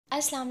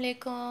Assalamu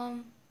alaikum.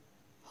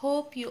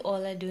 Hope you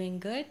all are doing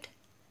good.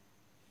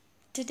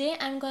 Today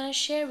I'm going to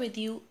share with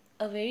you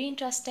a very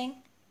interesting,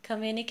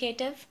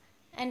 communicative,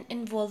 and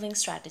involving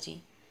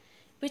strategy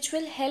which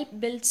will help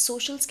build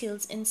social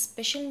skills in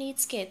special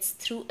needs kids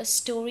through a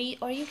story,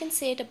 or you can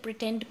say it a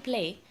pretend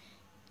play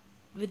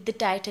with the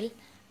title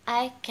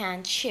I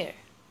Can't Share.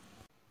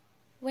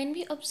 When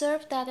we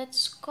observe that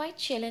it's quite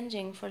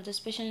challenging for the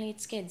special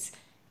needs kids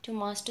to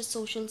master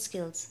social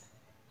skills,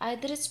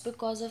 either it's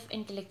because of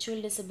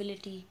intellectual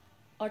disability,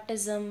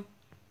 autism,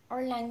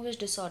 or language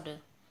disorder,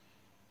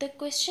 the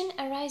question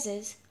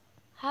arises,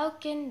 how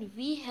can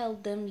we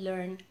help them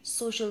learn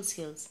social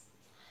skills?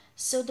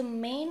 So the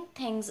main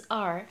things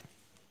are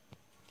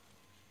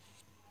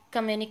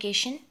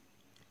communication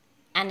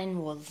and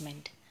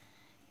involvement.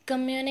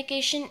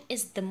 Communication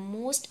is the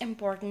most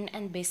important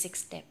and basic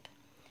step.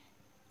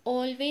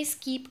 Always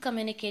keep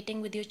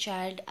communicating with your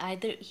child,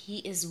 either he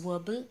is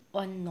verbal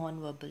or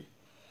non-verbal.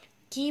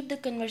 Keep the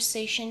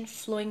conversation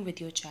flowing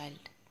with your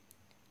child.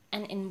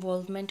 And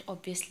involvement,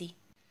 obviously.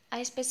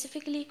 I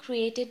specifically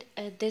created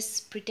this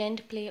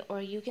pretend play,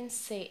 or you can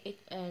say it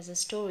as a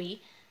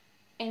story,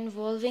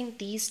 involving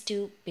these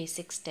two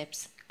basic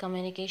steps,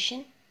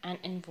 communication and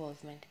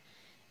involvement.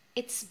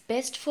 It's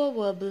best for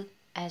verbal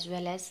as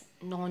well as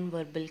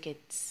non-verbal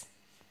kids.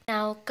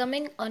 Now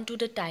coming onto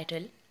the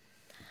title,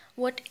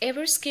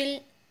 whatever skill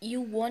you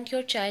want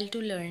your child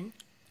to learn,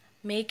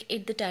 make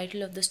it the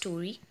title of the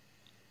story,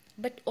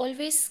 but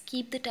always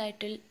keep the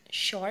title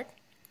short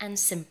and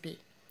simple.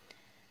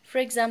 For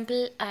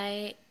example,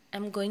 I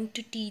am going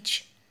to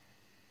teach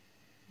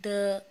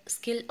the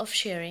skill of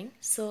sharing,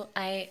 so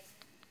I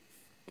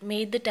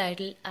made the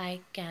title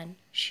I Can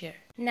Share.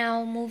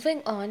 Now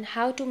moving on,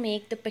 how to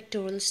make the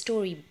pictorial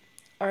story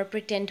or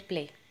pretend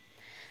play.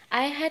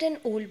 I had an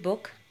old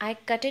book. I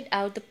cutted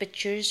out the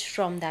pictures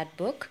from that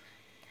book.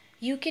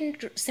 You can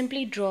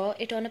simply draw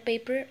it on a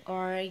paper,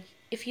 or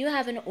if you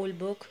have an old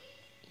book,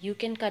 you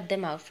can cut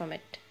them out from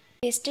it.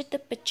 Pasted the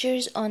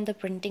pictures on the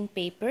printing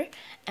paper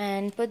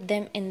and put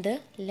them in the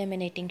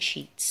laminating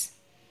sheets.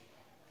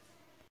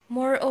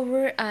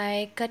 Moreover,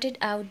 I cutted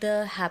out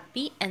the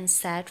happy and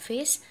sad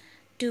face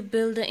to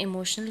build the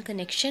emotional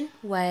connection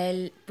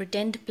while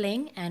pretend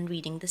playing and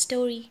reading the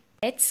story.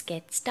 Let's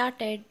get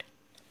started.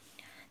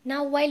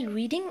 Now, while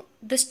reading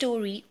the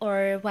story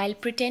or while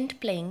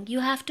pretend playing, you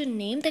have to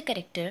name the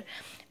character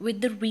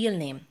with the real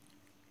name.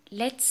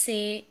 Let's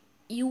say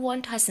you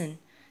want Hassan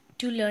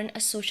to learn a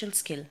social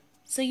skill.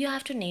 So you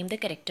have to name the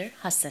character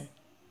Hassan.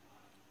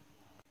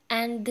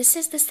 And this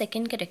is the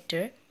second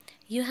character.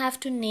 You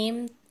have to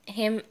name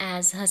him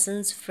as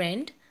Hassan's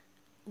friend,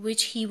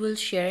 which he will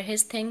share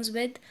his things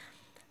with.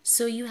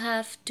 So you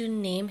have to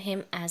name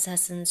him as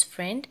Hassan's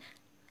friend.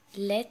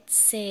 Let's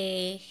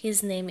say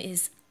his name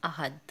is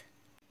Ahad.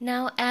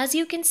 Now, as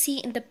you can see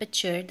in the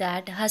picture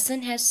that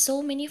Hassan has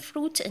so many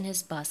fruits in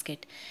his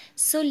basket.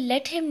 So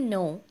let him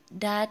know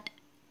that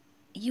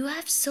you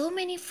have so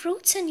many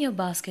fruits in your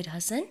basket,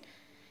 Hassan.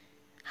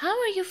 How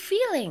are you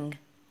feeling?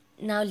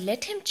 Now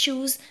let him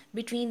choose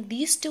between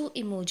these two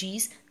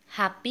emojis,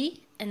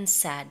 happy and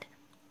sad.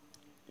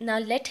 Now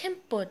let him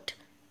put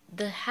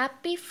the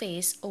happy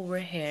face over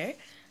here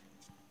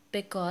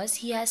because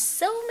he has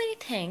so many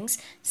things.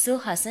 So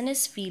Hassan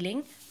is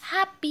feeling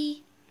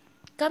happy.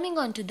 Coming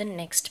on to the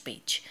next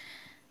page.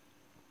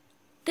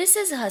 This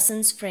is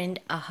Hassan's friend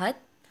Ahad.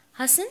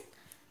 Hassan,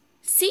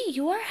 see,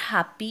 you are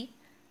happy,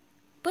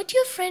 but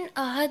your friend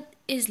Ahad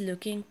is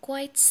looking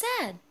quite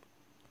sad.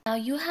 Now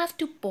you have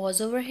to pause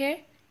over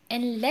here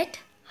and let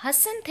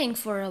Hassan think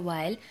for a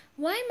while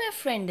why my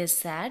friend is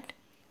sad.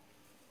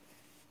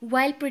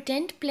 While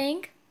pretend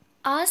playing,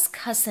 ask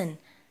Hassan,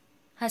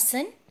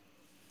 Hassan,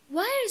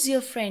 why is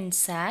your friend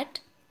sad?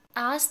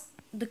 Ask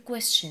the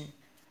question.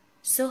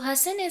 So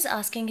Hassan is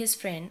asking his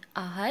friend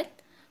Ahad,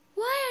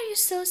 why are you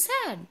so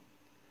sad?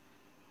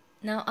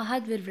 Now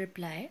Ahad will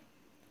reply,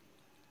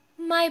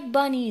 my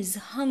bunny is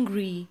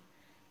hungry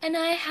and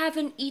I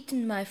haven't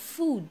eaten my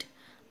food.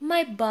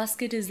 My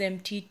basket is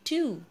empty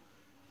too.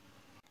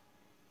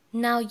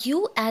 Now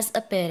you as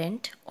a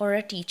parent or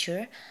a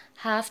teacher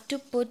have to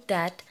put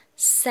that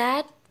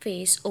sad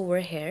face over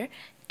here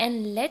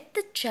and let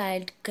the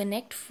child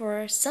connect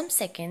for some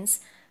seconds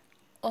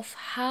of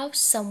how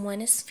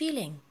someone is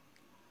feeling.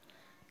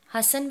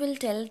 Hassan will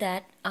tell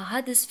that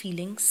Ahad is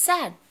feeling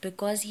sad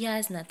because he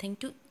has nothing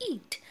to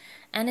eat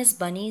and his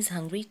bunny is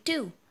hungry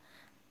too.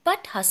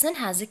 But Hassan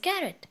has a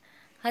carrot.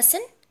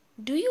 Hassan,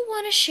 do you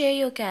want to share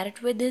your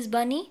carrot with his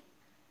bunny?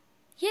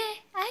 Yeah,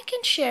 I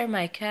can share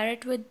my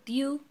carrot with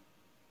you.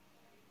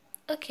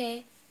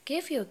 Okay,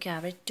 give your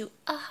carrot to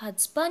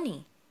Ahad's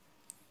bunny.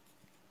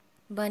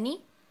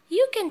 Bunny,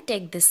 you can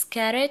take this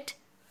carrot.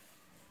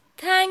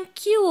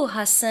 Thank you,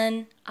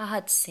 Hassan,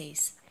 Ahad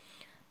says.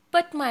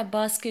 But my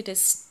basket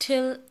is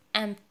still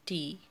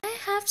empty. I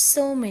have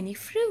so many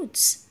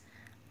fruits.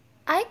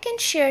 I can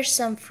share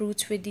some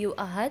fruits with you,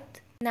 Ahad.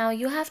 Now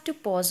you have to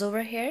pause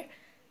over here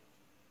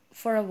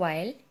for a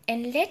while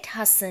and let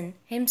Hassan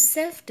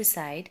himself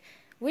decide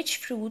which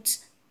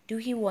fruits do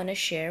he want to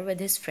share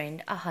with his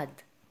friend Ahad.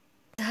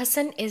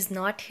 Hassan is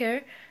not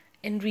here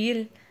in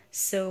real,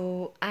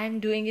 so I'm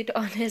doing it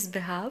on his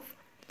behalf.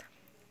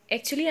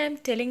 Actually, I'm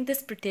telling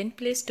this pretend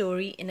play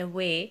story in a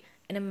way,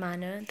 in a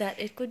manner that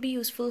it could be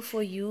useful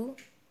for you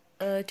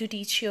to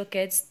teach your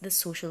kids the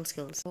social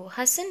skills. So,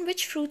 Hassan,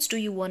 which fruits do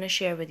you want to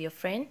share with your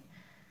friend?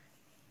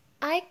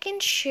 I can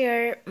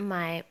share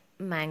my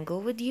mango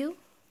with you.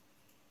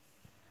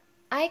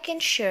 I can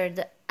share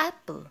the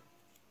apple.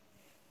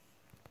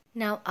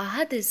 Now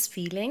Ahad is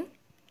feeling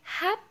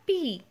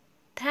happy.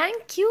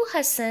 Thank you,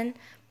 Hassan.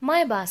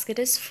 My basket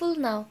is full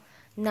now.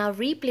 Now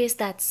replace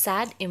that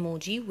sad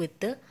emoji with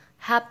the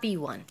happy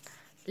one.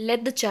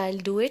 Let the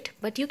child do it,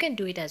 but you can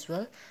do it as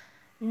well.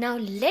 Now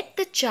let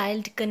the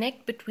child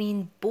connect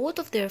between both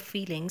of their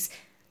feelings,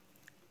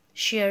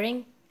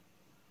 sharing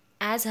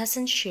as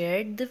Hassan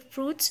shared the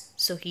fruits,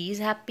 so he is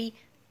happy.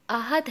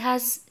 Ahad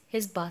has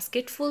his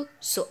basket full,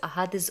 so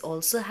Ahad is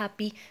also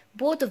happy.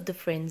 Both of the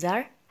friends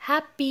are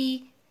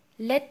happy.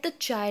 Let the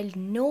child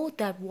know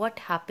that what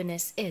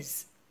happiness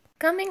is.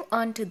 Coming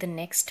on to the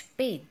next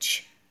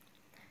page.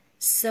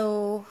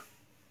 So,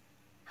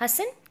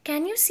 Hassan,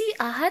 can you see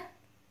Ahad?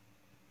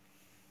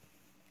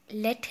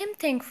 Let him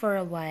think for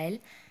a while.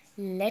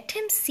 Let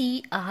him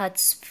see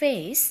Ahad's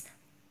face.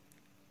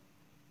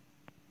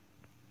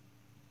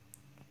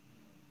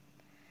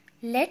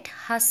 Let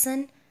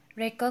Hassan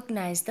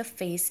recognize the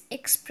face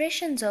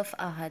expressions of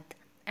Ahad.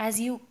 As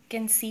you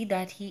can see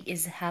that he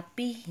is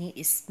happy, he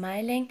is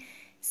smiling.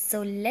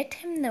 So let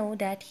him know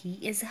that he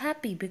is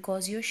happy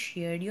because you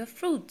shared your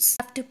fruits.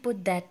 You have to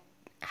put that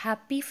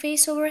happy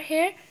face over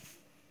here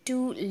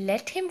to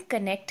let him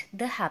connect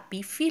the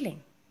happy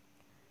feeling.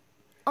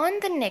 On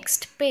the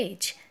next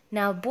page,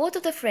 now both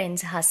of the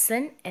friends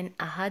Hassan and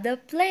Ahad are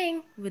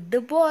playing with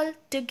the ball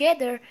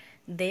together.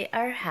 They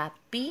are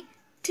happy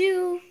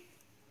too.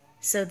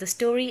 So the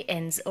story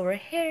ends over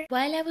here.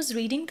 While I was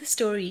reading the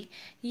story,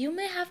 you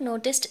may have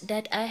noticed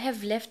that I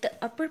have left the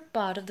upper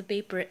part of the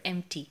paper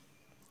empty.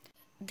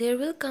 There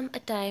will come a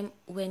time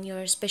when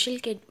your special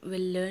kid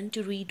will learn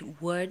to read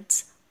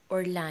words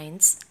or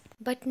lines,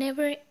 but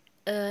never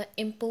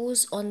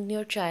impose on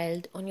your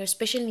child, on your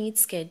special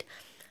needs kid,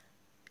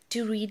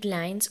 to read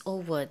lines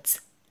or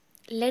words.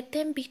 Let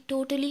them be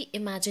totally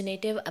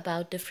imaginative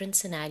about different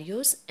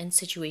scenarios and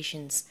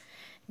situations.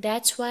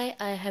 That's why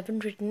I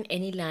haven't written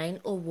any line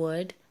or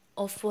word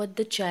of what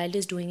the child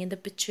is doing in the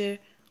picture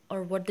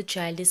or what the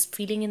child is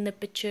feeling in the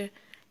picture.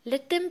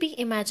 Let them be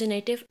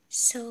imaginative.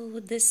 So,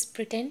 this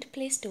pretend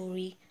play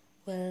story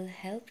will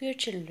help your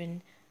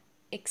children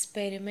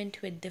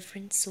experiment with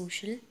different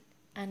social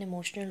and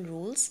emotional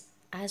rules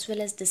as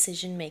well as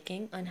decision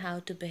making on how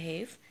to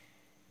behave.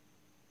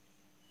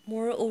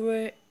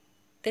 Moreover,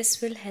 this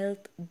will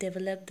help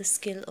develop the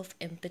skill of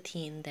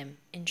empathy in them,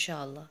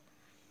 inshallah.